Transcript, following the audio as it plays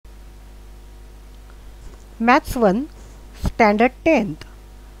Maths 1 standard 10th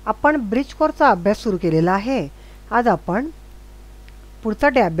आपण bridge कोर्सचा अभ्यास सुरू केलेला आहे. आज आपण पुढचा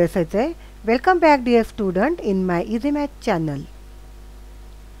डे अभ्यासायचा आहे. Welcome back dear student in my easy math channel.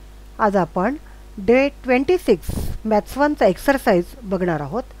 आज आपण डे 26 मॅथ्स 1चा एक्सरसाइज बघणार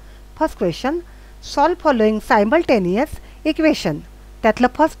आहोत. First question, solve following simultaneous equation. त्यातलं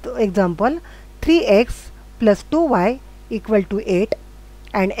first example 3x + 2y = 8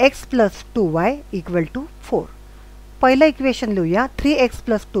 and x + 2y = 4. पहिलं इक्वेशन लिहूया. 3x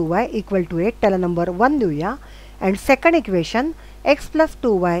 + 2y = 8, त्याला नंबर 1 लिहूया. And second equation x +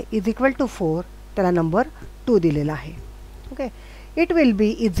 2y = 4, त्याला नंबर 2 दिलेला आहे. Okay, it will be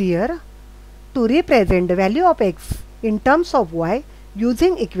easier to represent the value of x in terms of y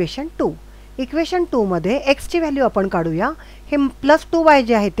using equation 2. Equation 2 मध्ये x ची value आपण काढूया. हे +2y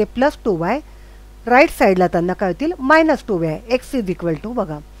जे आहे ते +2y, राईट साईडला त्यांना काय होतील -2y. x =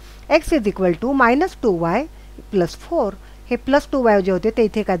 बघा, x = -2y + 4. हे +2y जे होते ते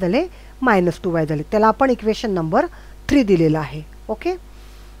इथे काय झाले -2y झाले. त्याला आपण इक्वेशन नंबर 3 दिलेला आहे. Okay,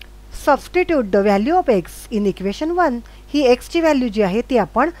 substitute the value of x in equation 1. He x ची व्हॅल्यू जी आहे ती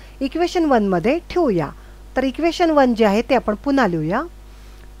आपण इक्वेशन 1 मध्ये ठेवूया. तर इक्वेशन 1 जे आहे ते आपण पुन्हा लिहूया.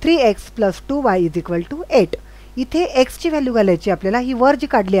 3x + 2y = 8. इथे x ची व्हॅल्यू घालायची आपल्याला. ही वर जी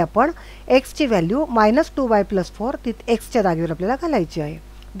काढली आपण x ची व्हॅल्यू -2y + 4 ती x च्या जागेवर आपल्याला घालायची आहे.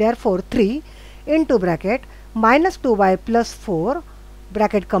 Therefore 3 into bracket -2y + 4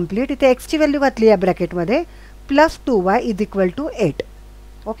 bracket complete. इथे x ची व्हॅल्यू घातली या ब्रॅकेटमध्ये +2y = 8.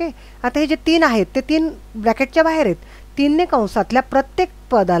 ओके, आता हे जे 3 आहेत ते 3 ब्रॅकेटच्या बाहेर आहेत. 3 ने कंसातल्या प्रत्येक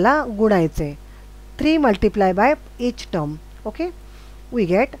पदाला गुणायचे. 3 × each term. Okay, we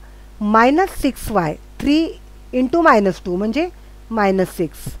get -6y. 3 × -2 म्हणजे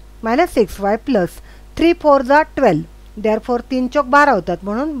 -6. -6y + 3 × 4 = 12. देअरफॉर 3 चौक 12 होतात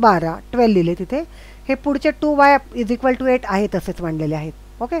म्हणून 12 12 लिहिले तिथे. हे पुढचे 2y = 8 आहे तसेच मांडलेले आहेत.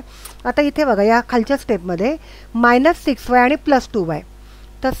 ओके, आता इथे बघा या खालच्या स्टेपमध्ये -6y आणि +2y.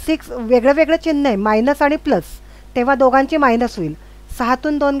 तर 6 वेगळं वेगळं चिन्ह आहे, मायनस आणि प्लस, तेव्हा दोघांची मायनस होईल.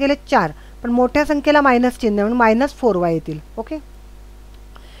 6तून 2 गेले 4, पण मोठ्या संख्येला मायनस चिन्ह म्हणून -4y येतील. Okay,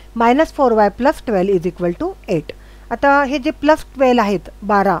 -4y + 12 = 8. आता हे जे +12 आहेत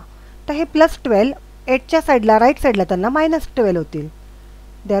 12, तर हे +12 8च्या साईडला राईट साईडला त्यांना -12 होतील.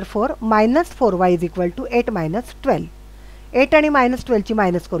 Therefore -4y = 8 - 12. 8 आणि -12 ची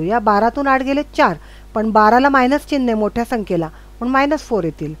मायनस करूया. 12तून 8 गेले 4, पण 12ला मायनस चिन्ह आहे मोठ्या संख्येला म्हणून -4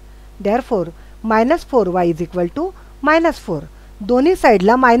 येतील. Therefore -4y = -4. दोन्ही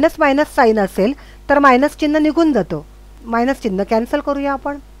साईडला मायनस मायनस साईन असेल तर मायनस चिन्ह निघून जातं. मायनस चिन्ह कॅन्सल करूया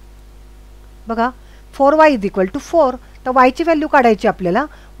आपण. बघा 4y = 4, तर y ची व्हॅल्यू काढायची आपल्याला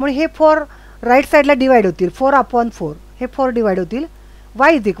म्हणून हे 4 राईट साईडला डिवाइड होतील. 4/4 हे 4 डिवाइड होतील.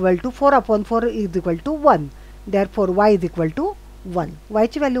 y = 4/4 = 1. Therefore y = 1. y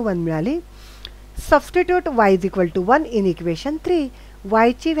ची व्हॅल्यू 1 मिळाली. Substitute y = 1 in equation 3.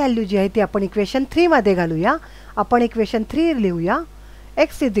 y ची व्हॅल्यू जी आहे ती आपण इक्वेशन 3 मध्ये घालूया. आपण इक्वेशन 3 लिहूया.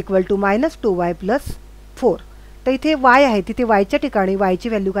 x = -2y + 4. तर इथे y आहे तिथे y च्या ठिकाणी y ची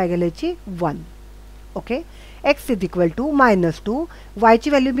व्हॅल्यू काय घालायची 1. ओके, x = -2, y ची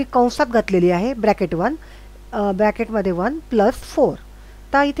व्हॅल्यू मी कंसात घातलेली आहे ब्रॅकेट 1 ब्रॅकेटमध्ये 1 + 4.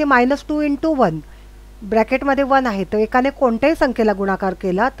 तर इथे -2 × 1 ब्रॅकेटमध्ये 1 आहे, तर एकाने कोणत्याही संख्येला गुणाकार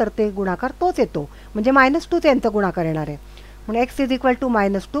केला तर ते गुणाकार तोच येतो, म्हणजे -2 यांचा गुणाकार येणार आहे. म्हणून x =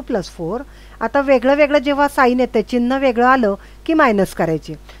 -2 + 4. आता वेगळं वेगळं जेव्हा साईन येते, चिन्ह वेगळं आलं की मायनस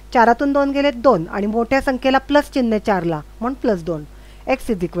करायचे. 4तून 2 गेले 2 आणि मोठ्या संख्येला प्लस चिन्ह 4ला म्हणून +2.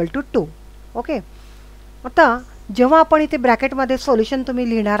 x = 2. ओके, आता जेव्हा आपण इथे ब्रॅकेटमध्ये सोल्युशन तुम्ही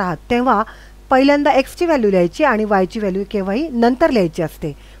लिहिणार आहात तेव्हा पहिल्यांदा x ची व्हॅल्यू लिहायची आणि y ची व्हॅल्यू केव्हाही नंतर लिहायची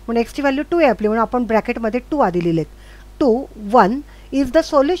असते. म्हणून x ची व्हॅल्यू 2 आहे आपली म्हणून आपण ब्रॅकेटमध्ये 2 आधी लिहिलेत. 2 1 is the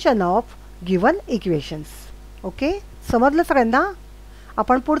solution of given equations. Okay, समजलं सगळ्यांना?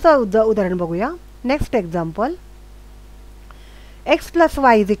 आपण पुढचं उदाहरण बघूया. Next example, x +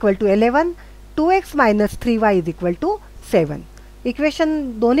 y = 11, 2x - 3y = 7.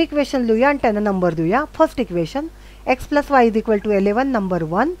 Equation दोन्ही इक्वेशन लिहूया आणि त्यांना नंबर देऊया. First equation x + y = 11 number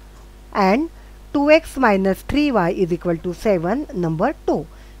 1 and 2x - 3y = 7 number 2.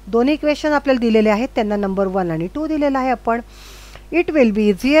 दोन्ही इक्वेशन आपल्याला दिलेले आहेत, त्यांना नंबर 1 आणि 2 दिलेला आहे आपण. It will be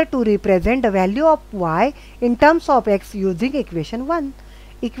easier to represent the value of y in terms of x using equation 1.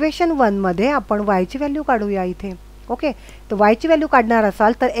 Equation 1 मध्ये आपण y ची व्हॅल्यू काढूया इथे. ओके, तर y ची व्हॅल्यू काढणार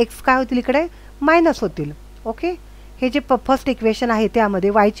असाल तर x काय होतील इकडे मायनस होतील. ओके, हे जे फर्स्ट इक्वेशन आहे त्यामध्ये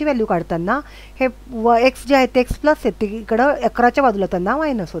y ची व्हॅल्यू काढताना हे x जे आहे ते x प्लस आहेत, इकडं 11च्या बाजूला त्यांना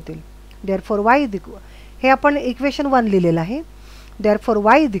मायनस होतील. देअरफॉर y हे आपण इक्वेशन 1 लिहिलेलं आहे. Therefore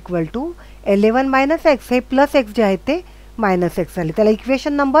Y is equal to 11 minus x. हे प्लस एक्स जे आहे ते मायनस एक्स झाले. त्याला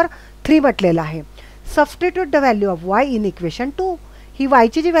इक्वेशन नंबर 3 म्हटलेलं आहे. Substitute the value of Y in equation 2. He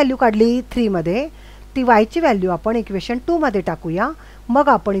वायची G value काढली 3 मध्ये ती वायची व्हॅल्यू आपण इक्वेशन 2 मध्ये टाकूया. मग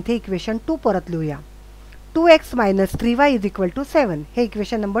आपण इथे इक्वेशन 2 परत लिहूया. 2x minus 3y is equal to 7. हे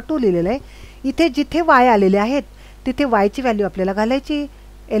इक्वेशन नंबर 2 लिहिलेलं आहे. इथे जिथे वाय आलेले आहेत तिथे वायची व्हॅल्यू आपल्याला घालायची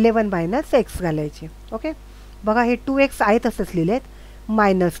 11 मायनस एक्स घालायची. ओके, बघा हे 2x आहे तसंच लिहिले आहेत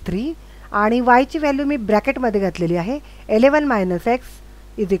मायनस 3 आणि वायची व्हॅल्यू मी ब्रॅकेटमध्ये घातलेली आहे 11 minus x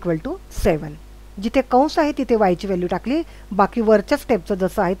is equal to 7. जिथे कंस आहे तिथे वायची व्हॅल्यू टाकली. बाकी वरच्या स्टेपचं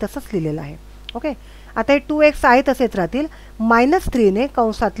जसं आहे तसंच लिहिलेलं आहे. ओके, आता हे 2x आहे तसेच राहतील. मायनस 3ने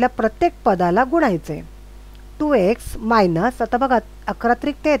कंसातल्या प्रत्येक पदाला गुणायचं आहे. 2x मायनस, आता बघा 11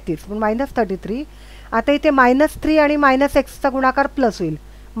 त्रिक 33 पण मायनस 33. आता इथे मायनस 3 आणि मायनस एक्सचा गुणाकार प्लस होईल.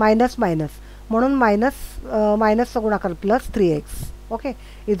 मायनस मायनस म्हणून मायनसचा गुणाकार plus 3x. Okay,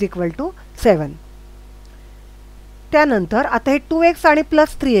 is equal to 7. त्यानंतर आता हे 2x आणि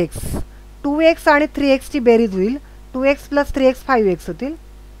प्लस 3x, 2x आणि 3x ची बेरीज होईल. 2x प्लस 3x 5x होतील.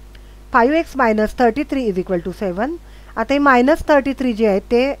 5x minus 33 is equal to 7. आता हे मायनस 33 जे आहे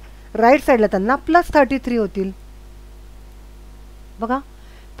ते राईट साईडला त्यांना प्लस 33 होतील. बघा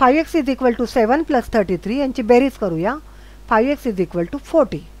 5x is equal to 7 plus 33 यांची बेरीज करूया. 5x is equal to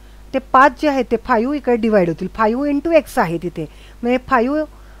 40. ते 5 जे आहे ते 5 इकडे डिवाइड होतील. 5 इंटू एक्स आहे तिथे, म्हणजे 5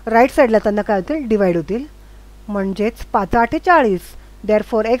 राईट साईडला त्यांना काय होतील डिवाइड होतील. म्हणजेच 5 8 40.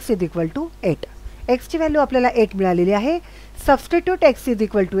 Therefore x is equal to 8. एक्सची value आपल्याला 8 मिळालेली आहे. Substitute x is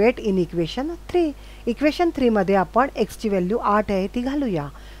equal to 8 in equation 3. Equation 3 मध्ये आपण एक्सची व्हॅल्यू 8 आहे ती घालूया.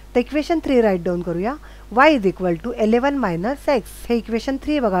 तर इक्वेशन 3 राईट डाऊन करूया. Y is equal to 11 minus x. हे इक्वेशन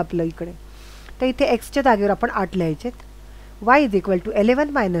 3 बघा आपलं इकडे. तर इथे एक्सच्या जागेवर आपण 8 लिहायचेत. Y is equal to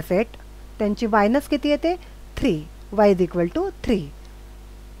 11 minus 8. त्यांची मायनस किती येते 3. Y is equal to 3.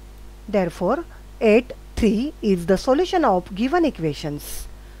 Therefore 8 3 is the solution of given equations.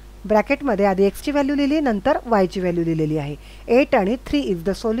 ब्रॅकेटमध्ये आधी एक्सची व्हॅल्यू लिहिली नंतर वायची व्हॅल्यू लिहिलेली आहे. 8 आणि 3 is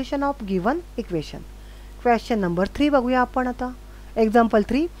the solution of given equation. Question number 3 बघूया आपण आता. Example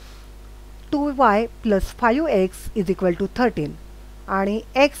 3. 2y plus 5x is equal to 13 आणि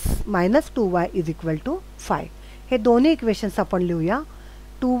x minus 2y is equal to 5. हे दोन्ही इक्वेशन्स आपण लिहूया.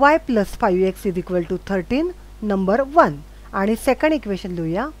 2y plus 5x is equal to 13 number 1 आणि सेकंड इक्वेशन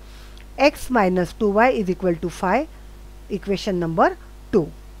लिहूया x minus 2y is equal to 5 equation number 2.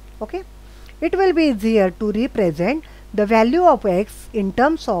 Okay, it will be easier to represent the value of x in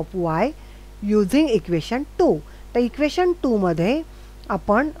terms of y using equation 2. तर equation 2 मध्ये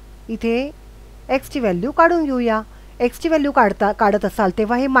आपण इथे एक्सची value काढून घेऊया. एक्सची value काढत असाल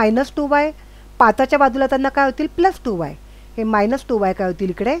तेव्हा हे मायनस 2y 5च्या बाजूला त्यांना काय होतील प्लस 2y. हे मायनस 2y काय होतील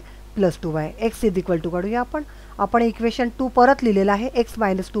इकडे plus 2y. X is equal to काढूया आपण. आपण इक्वेशन 2 परत लिहिलेलं आहे. X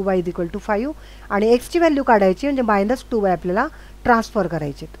minus 2y is equal to 5 आणि एक्सची व्हॅल्यू काढायची म्हणजे मायनस 2y आपल्याला ट्रान्सफर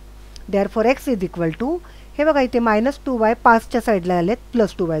करायचे. Therefore x is equal to, हे बघा इथे मायनस 2y 5च्या साईडला आलेत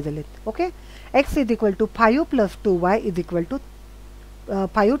प्लस 2y झालेत. Okay, x is equal to 5 plus 2y is equal to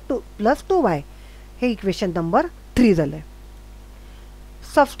 5 plus 2y. हे इक्वेशन नंबर 3 झालं आहे.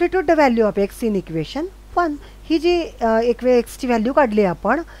 Substitute the value of x in equation 1. He G एक्सची value काढली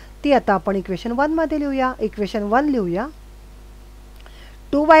आपण ती आता आपण इक्वेशन 1 मध्ये लिहूया. इक्वेशन 1 लिहूया.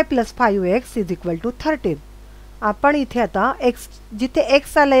 2y plus 5x is equal to 13. आपण इथे आता एक्स जिथे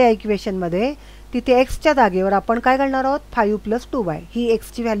एक्स आलं या इक्वेशनमध्ये तिथे एक्सच्या जागेवर आपण काय घालणार आहोत 5 प्लस 2y. ही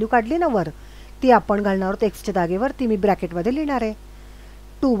एक्सची व्हॅल्यू काढली ना वर ती आपण घालणार आहोत एक्सच्या जागेवर. ती मी ब्रॅकेटमध्ये लिहिणार आहे.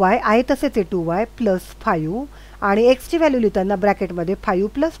 2y आहे तसेच आहे 2y प्लस 5 आणि एक्सची व्हॅल्यू लिहिताना ब्रॅकेटमध्ये 5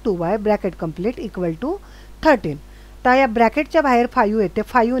 plus 2y bracket complete equal to 13. तर या ब्रॅकेटच्या बाहेर 5 येते.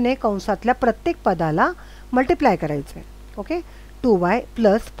 5ने कंसातल्या प्रत्येक पदाला मल्टिप्लाय करायचं आहे. Okay, 2y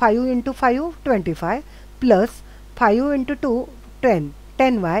plus 5 into 5 25 plus 5 into 2 10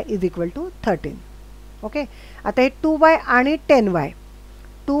 10y is equal to 13. Okay, आता हे 2y आणि 10y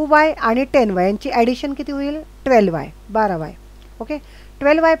 2y आणि 10y यांची ॲडिशन किती होईल 12y 12y. Okay,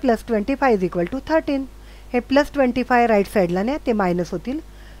 12y plus 25 is equal to 13. हे प्लस 25 राईट साईडला नाही ते मायनस होतील.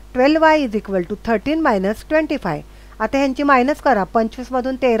 12y is equal to 13 minus 25. आता ह्यांची मायनस करा.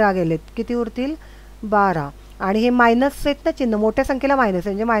 25मधून 13 गेलेत किती उरतील 12 आणि हे मायनस आहेत ना चिन्ह मोठ्या संख्येला मायनस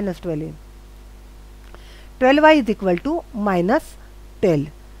म्हणजे मायनस 12 येईल. 12y is equal to minus 12.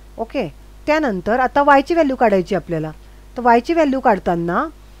 Okay, त्यानंतर आता वायची व्हॅल्यू काढायची आपल्याला. तर वायची व्हॅल्यू काढताना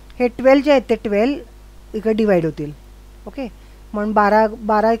हे 12 जे आहेत ते 12 इकडे डिवाइड होतील. ओके, म्हणून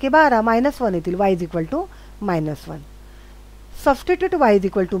 12 की 12 मायनस 1 येतील. Y is equal to minus 1. Substitute Y is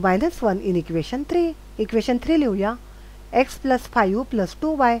equal to minus 1 in equation 3. Equation 3 लिहूया. X plus 5 plus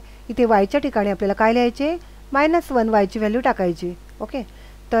 2y. इथे वायच्या ठिकाणी आपल्याला काय लिहायचे मायनस 1 वायची व्हॅल्यू टाकायची. ओके,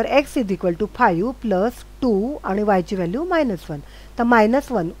 तर x is equal to 5 plus 2 आणि yची व्हॅल्यू -1. तर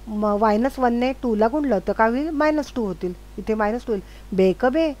 -1 -1ने 2ला गुणलं तर काय होईल, -2 होतील. इथे -2 होईल, बे क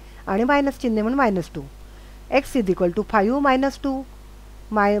बे आणि मायनस चिन्ह म्हणून -2. x इज इक्वल टू 5 -2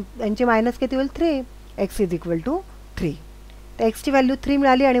 यांची मायनस किती होईल 3. x is equal to 3. तर एक्सची व्हॅल्यू 3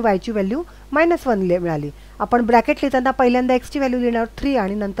 मिळाली आणि वायची व्हॅल्यू -1 मिळाली. आपण ब्रॅकेट लिहिताना पहिल्यांदा एक्सची व्हॅल्यू लिहिणार 3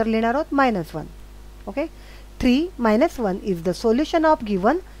 आणि नंतर लिहिणार आहोत -1. Okay, 3 - 1 is the solution of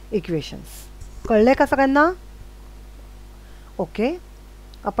given equations. कळले का सगळ्यांना? ओके,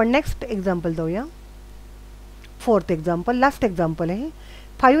 आपण नेक्स्ट एक्झाम्पल जाऊया. 4th एक्झाम्पल, लास्ट एक्झाम्पल आहे.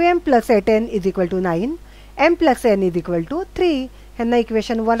 5m + 8n is equal to 9, m + n is equal to 3. ह्यांना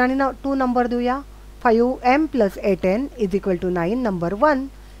इक्वेशन 1 आणि 2 नंबर देऊया. 5m + 8n is equal to 9 number 1.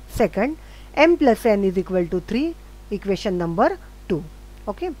 Second, m + n is equal to 3 equation number 2.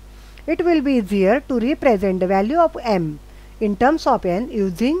 Okay, it will be easier to represent the value of m in terms of n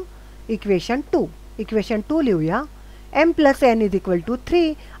using equation 2. Equation 2 लिहूया. m + n is equal to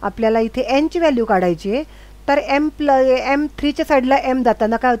 3. आपल्याला इथे n ची value काढायची आहे, तर m 3च्या साईडला m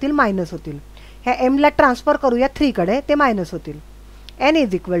जाताना काय होतील, मायनस होतील. ह्या m ला ट्रान्सफर करूया 3 कडे, ते मायनस होतील. n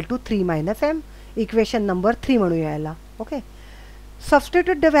is equal to 3 - m, equation number 3 म्हणूया याला. Okay,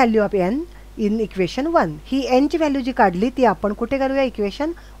 substitute the value of n in equation 1. He n ची व्हॅल्यू जी काढली ती आपण कुठे करूया,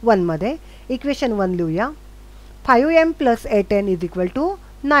 इक्वेशन 1 मध्ये. इक्वेशन 1 लिहूया. 5m + 8n is equal to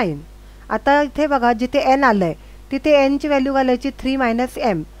 9. आता इथे बघा, जिथे n आलंय तिथे n ची व्हॅल्यू घालायची 3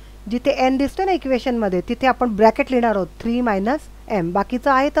 - m. जिथे n दिसतो ना इक्वेशनमध्ये तिथे आपण ब्रॅकेट लिहिणार आहोत 3 - m.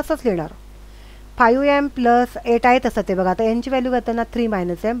 बाकीचं आहे तसंच लिहिणार. 5m + 8 आहे तसं ते बघा. आता n ची व्हॅल्यू घालताना 3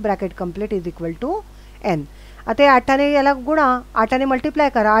 - m, bracket complete is equal to n. आता 8ने याला गुणा, 8ने मल्टिप्लाय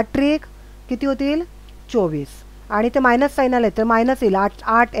करा. 8 त्रिक किती होतील, 24. आणि ते मायनस साईन आले तर मायनस येईल,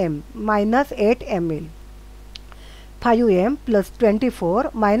 8m -8m येईल. 5m + 24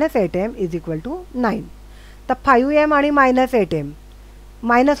 - 8m is equal to 9. तर 5m आणि -8m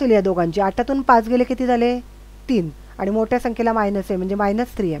मायनस होईल या दोघांची. 8तून 5 गेले किती झाले, 3. आणि मोठ्या संख्येला मायनस आहे म्हणजे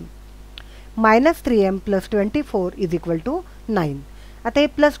 -3m. -3m + 24 is equal to 9. आता हे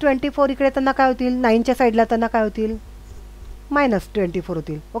 +24 इकडे त्यांना काय होतील, 9च्या साईडला त्यांना काय होतील, -24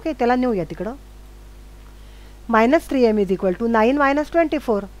 होतील. ओके, त्याला नेऊया तिकडं. -3m is equal to 9 -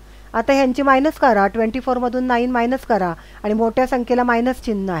 24. आता ह्यांची मायनस करा, 24 मधून 9 मायनस करा आणि मोठ्या संख्येला मायनस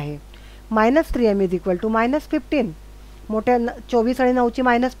चिन्ह आहे. -3m is equal to -15. मोठ्या 24 आणि 9ची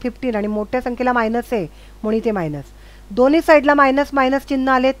 -15 आणि मोठ्या संख्येला मायनस आहे म्हणून इथे मायनस. दोन्ही साईडला मायनस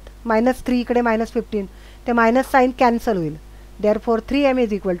चिन्ह आलेत. -3 इकडे -15, ते मायनस साईन कॅन्सल होईल. Therefore 3m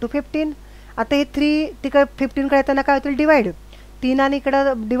is equal to 15. आता हे 3 तिकडे 15 कडे येताना काय होतील, डिवाइड. 3 आणि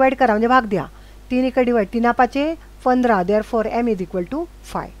इकडं डिवाइड करा म्हणजे भाग द्या. 3 इकडे divide, 3 5 15. Therefore m is equal to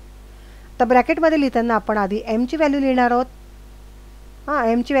 5. तर ब्रॅकेटमध्ये लिहिताना आपण आधी m ची व्हॅल्यू लिहिणार आहोत. हां,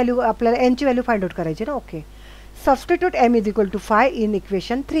 m ची व्हॅल्यू आपल्याला n ची व्हॅल्यू फाइंड आउट करायची ना. Okay, substitute m is equal to 5 in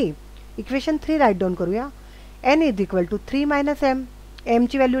equation 3. Equation 3 right down करूया. n is equal to 3 - m. m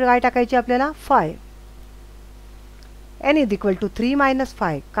ची व्हॅल्यू काय टाकायची आपल्याला, 5. n is equal to 3 -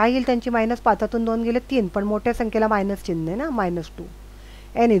 5. काय येईल त्यांची, -5तून 2 गेले 3, पण मोठ्या संख्येला मायनस चिन्ह आहे ना, -2.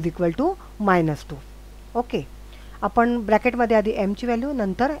 n is equal to -2. Okay, आपण ब्रॅकेटमध्ये आधी m ची व्हॅल्यू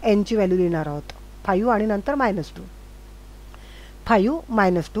नंतर n ची व्हॅल्यू लिहिणार आहोत. 5 आणि नंतर -2.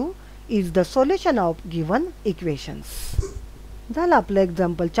 5 - 2 is the solution of given equations. झालं आपलं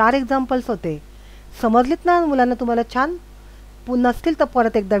एक्झाम्पल. 4 एक्झाम्पल्स होते. समजलीत ना मुलांना तुम्हाला छान? नसतील तर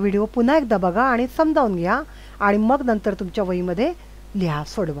परत एकदा व्हिडिओ पुन्हा एकदा बघा आणि समजावून घ्या आणि मग नंतर तुमच्या वहीमध्ये लिहा,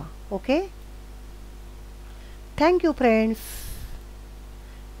 सोडवा. Okay, thank you friends.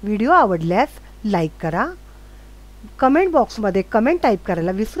 व्हिडिओ आवडल्यास लाईक करा, कमेंट बॉक्समध्ये कमेंट टाईप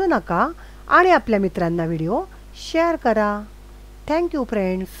करायला विसरू नका आणि आपल्या मित्रांना व्हिडिओ शेअर करा. Thank you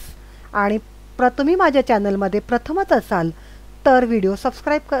friends. आणि तुम्ही माझ्या चॅनलमध्ये प्रथमच असाल तर व्हिडिओ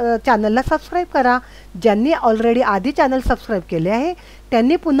चॅनलला सबस्क्राईब करा. ज्यांनी ऑलरेडी आधी चॅनल सबस्क्राईब केले आहे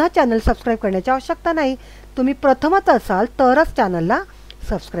त्यांनी पुन्हा चॅनल सबस्क्राईब करण्याची आवश्यकता नाही. तुम्ही प्रथमच असाल तरच चॅनलला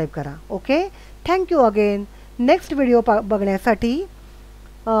सबस्क्राईब करा. Okay, thank you again. Next video बघण्यासाठी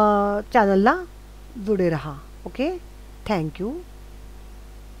चॅनलला जुडे रहा. Okay, thank you.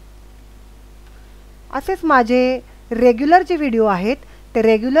 असेच माझे रेग्युलर जे व्हिडिओ आहेत ते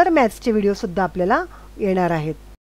रेग्युलर मॅथ्सचे व्हिडिओसुद्धा आपल्याला येणार आहेत.